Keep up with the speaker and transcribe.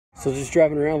So just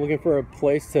driving around looking for a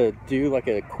place to do like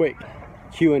a quick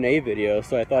Q&A video,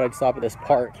 so I thought I'd stop at this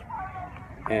park.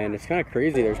 And it's kind of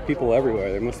crazy, there's people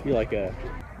everywhere. There must be like a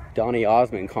Donny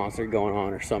Osmond concert going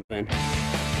on or something.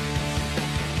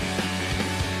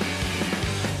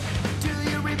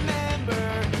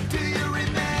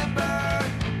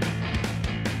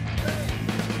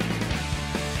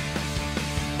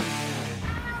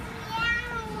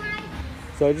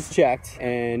 So I just checked,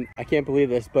 and I can't believe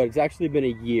this, but it's actually been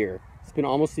a year. It's been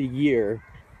almost a year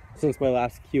since my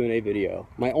last Q&A video.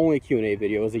 My only Q&A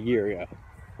video was a year ago.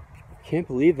 Can't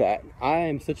believe that. I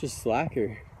am such a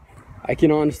slacker. I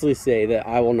can honestly say that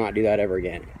I will not do that ever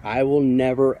again. I will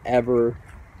never, ever,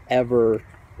 ever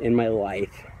in my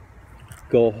life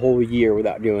go a whole year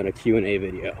without doing a Q&A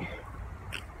video.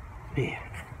 Man,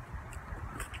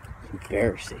 it's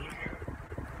embarrassing.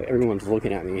 Everyone's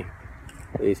looking at me.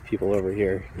 These people over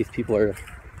here, these people are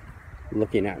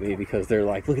looking at me because they're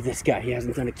like, look at this guy, he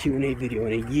hasn't done a Q&A video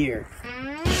in a year.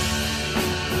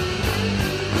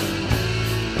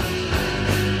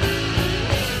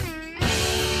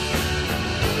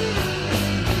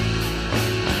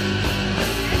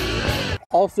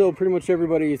 Also, pretty much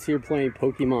everybody is here playing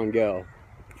Pokemon Go,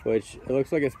 which it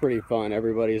looks like it's pretty fun.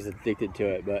 Everybody's addicted to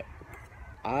it, but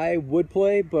I would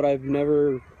play, but I've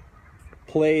never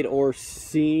played or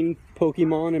seen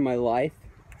Pokemon in my life,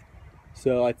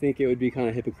 so I think it would be kind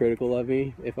of hypocritical of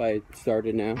me if I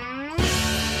started now.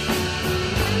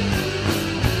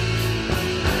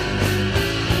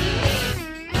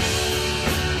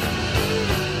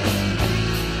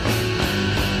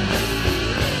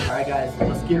 Alright guys,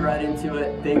 let's get right into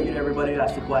it. Thank you to everybody who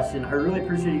asked a question. I really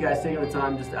appreciate you guys taking the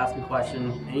time just to ask a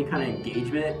question. Any kind of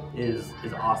engagement is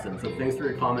awesome, so thanks for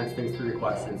your comments, thanks for your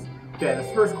questions. Okay,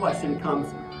 this first question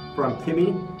comes from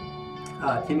Kimmy.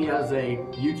 Kimmy has a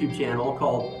YouTube channel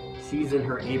called She's in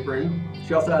Her Apron.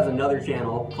 She also has another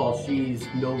channel called She's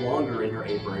No Longer in Her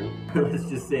Apron. Let's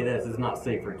just say this is not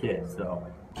safe for kids. So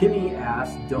Kimmy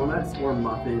asks, donuts or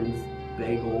muffins,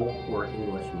 bagel or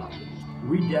English muffins?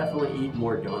 We definitely eat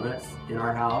more donuts in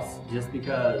our house just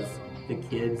because the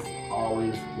kids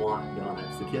always want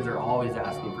donuts. The kids are always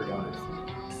asking for donuts.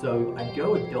 So I'd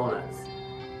go with donuts.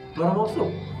 But I'm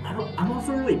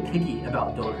also really picky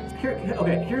about donuts.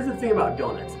 Here's the thing about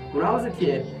donuts. When I was a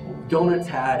kid, donuts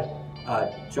had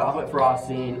chocolate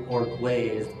frosting or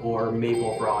glazed or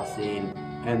maple frosting,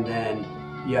 and then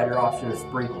you had your option of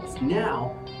sprinkles.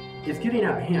 Now, it's getting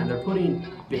out of hand. They're putting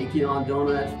bacon on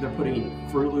donuts, they're putting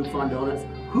Fruit Loops on donuts.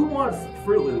 Who wants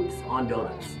Fruit Loops on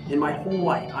donuts? In my whole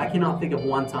life, I cannot think of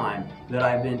one time that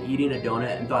I've been eating a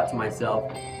donut and thought to myself,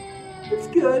 it's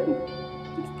good.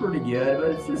 It's pretty good,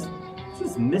 but it's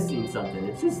just missing something.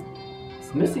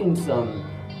 It's missing some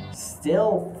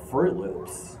stale Fruit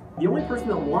Loops. The only person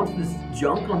that wants this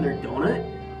junk on their donut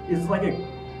is like a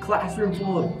classroom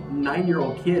full of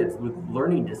 9-year-old kids with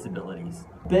learning disabilities.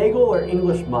 Bagel or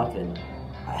English muffin?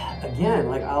 Again,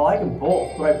 like I like them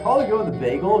both, but I'd probably go with the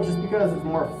bagel just because it's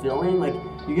more filling. Like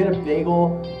you get a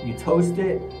bagel, you toast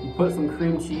it, you put some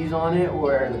cream cheese on it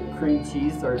where the cream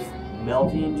cheese starts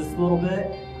melting just a little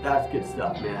bit. That's good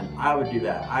stuff, man. I would do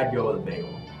that. I'd go with a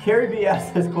bagel. Carrie B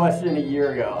asked this question a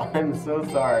year ago. I'm so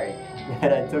sorry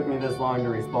that it took me this long to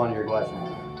respond to your question.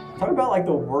 Talk about like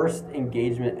the worst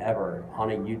engagement ever on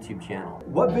a YouTube channel.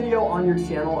 What video on your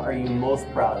channel are you most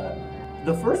proud of?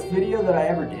 The first video that I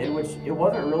ever did, which it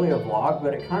wasn't really a vlog,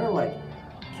 but it kind of like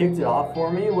kicked it off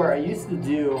for me, where I used to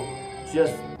do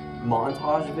just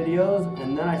montage videos,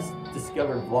 and then I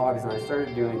discovered vlogs and I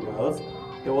started doing those.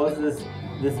 It was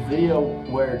this video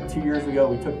where 2 years ago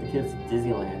we took the kids to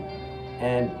Disneyland,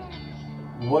 and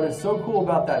what is so cool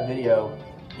about that video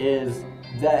is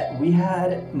that we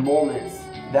had moments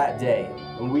that day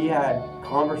and we had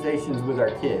conversations with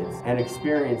our kids and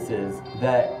experiences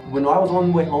that when I was on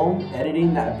the way home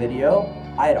editing that video,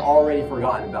 I had already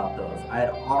forgotten about those. I had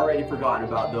already forgotten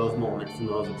about those moments and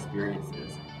those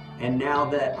experiences. And now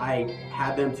that I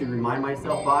had them to remind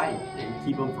myself by and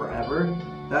keep them forever,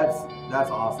 that's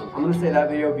awesome. I'm gonna say that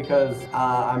video because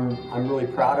I'm really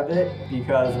proud of it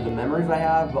because of the memories I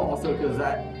have, but also because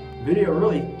that video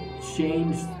really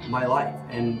changed my life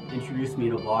and introduced me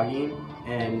to vlogging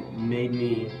and made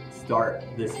me start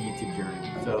this YouTube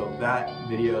journey. So that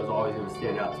video is always gonna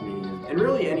stand out to me. And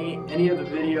really any of the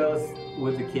videos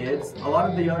with the kids, a lot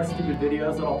of the other stupid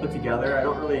videos that I'll put together,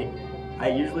 I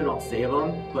usually don't save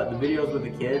them, but the videos with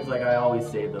the kids, like I always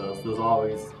save those. Those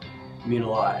always mean a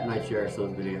lot, and I cherish those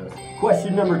videos.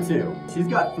 Question number 2. She's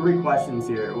got 3 questions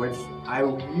here, which I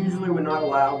usually would not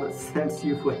allow, but since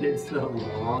you've waited so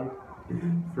long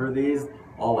for these,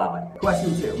 I'll allow it.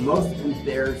 Question 2, most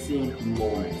embarrassing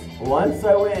moments. Once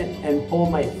I went and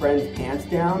pulled my friend's pants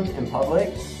down in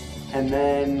public, and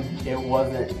then it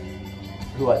wasn't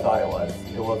who I thought it was.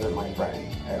 It wasn't my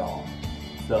friend at all.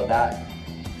 So that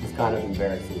was kind of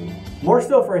embarrassing. More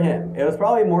so for him. It was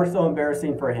probably more so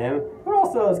embarrassing for him, but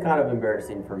also it was kind of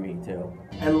embarrassing for me too.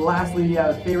 And lastly, do you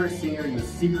have a favorite singer you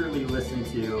secretly listen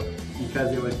to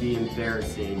because it would be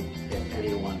embarrassing if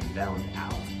anyone found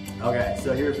out? Okay,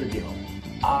 so here's the deal.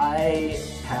 I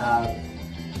have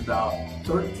about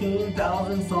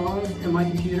 13,000 songs in my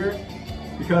computer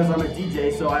because I'm a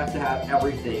DJ, so I have to have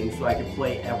everything so I can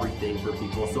play everything for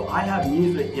people. So I have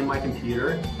music in my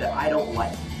computer that I don't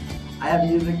like. I have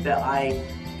music that I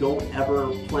don't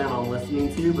ever plan on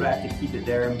listening to, but I have to keep it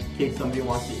there in case somebody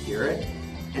wants to hear it.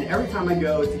 And every time I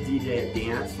go to DJ a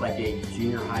dance, like a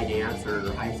junior high dance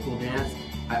or high school dance,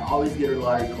 I always get a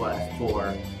lot of requests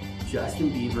for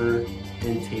Justin Bieber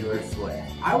and Taylor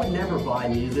Swift. I would never buy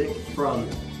music from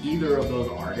either of those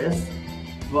artists,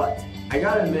 but I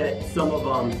gotta admit, some of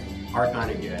them are kind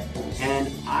of good.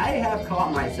 And I have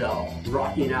caught myself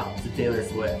rocking out to Taylor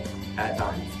Swift at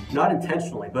times. Not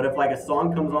intentionally, but if like a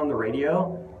song comes on the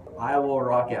radio, I will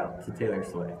rock out to Taylor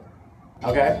Swift.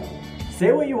 Okay?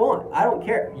 Say what you want, I don't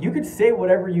care. You could say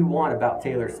whatever you want about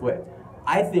Taylor Swift.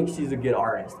 I think she's a good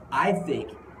artist. I think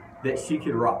that she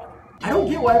could rock. I don't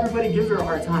get why everybody gives her a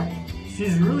hard time.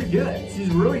 She's really good, she's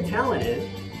really talented.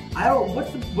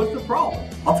 What's the problem?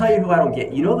 I'll tell you who I don't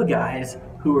get. You know the guys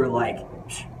who are like,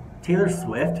 Taylor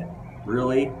Swift?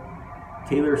 Really?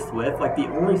 Taylor Swift? Like the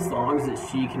only songs that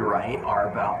she can write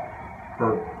are about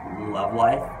her love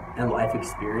life and life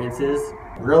experiences.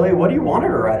 Really? What do you want her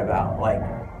to write about? Like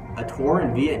a tour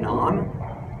in Vietnam?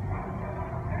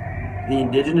 The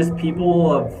indigenous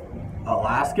people of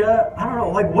Alaska? I don't know,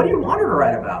 like what do you want her to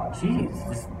write about? Jeez,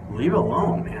 just leave it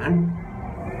alone, man.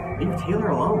 Leave Taylor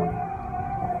alone.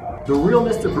 The real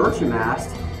Mr. Bertram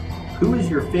asked, who is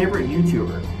your favorite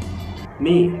YouTuber?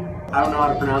 Me. I don't know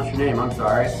how to pronounce your name, I'm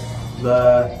sorry.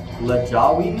 The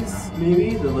Lajawis,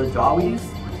 maybe? The Lajawis?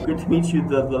 Good to meet you,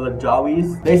 the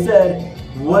Lajawis. They said,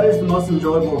 what is the most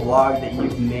enjoyable vlog that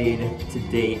you've made to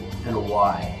date and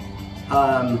why?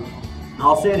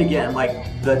 I'll say it again,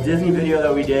 like the Disney video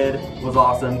that we did was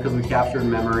awesome because we captured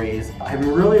memories.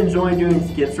 I'm really enjoying doing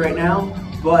skits right now,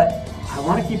 but I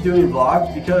want to keep doing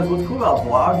vlogs because what's cool about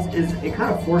vlogs is it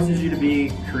kind of forces you to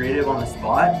be creative on the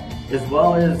spot, as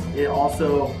well as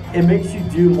it makes you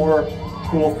do more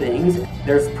cool things.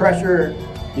 There's pressure,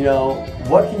 you know,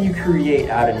 what can you create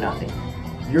out of nothing?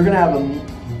 You're gonna have a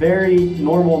very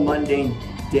normal, mundane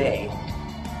day.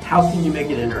 How can you make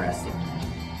it interesting?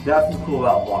 That's what's cool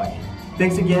about vlogging.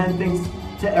 Thanks again, thanks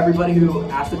to everybody who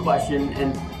asked a question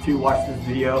and to watch this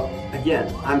video.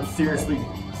 Again, I'm serious.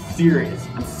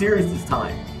 I'm serious this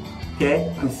time,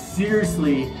 okay? I'm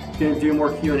seriously gonna do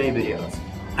more Q&A videos.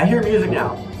 I hear music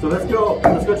now, so let's go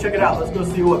check it out. Let's go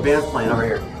see what band's playing over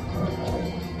here.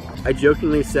 I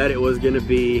jokingly said it was gonna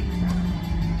be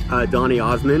Donny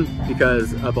Osmond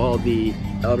because of all the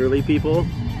elderly people.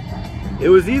 It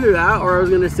was either that or I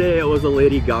was gonna say it was a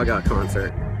Lady Gaga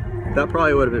concert. That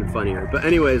probably would have been funnier. But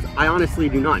anyways, I honestly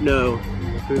do not know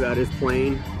who that is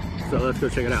playing, so let's go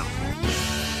check it out.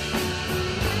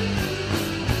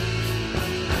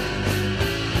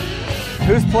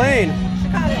 Who's playing?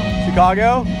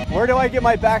 Chicago? Where do I get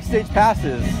my backstage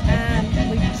passes?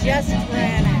 We just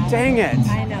ran out. Dang it.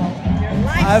 I know. Your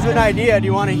life. I have an idea. Do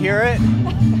you want to hear it?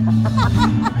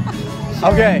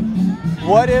 Okay.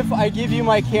 What if I give you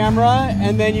my camera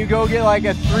and then you go get like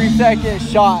a 3-second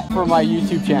shot for my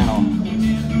YouTube channel?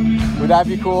 Would that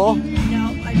be cool? No?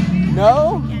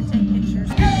 No? I can't take pictures.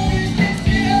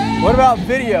 What about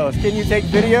videos? Can you take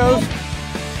videos?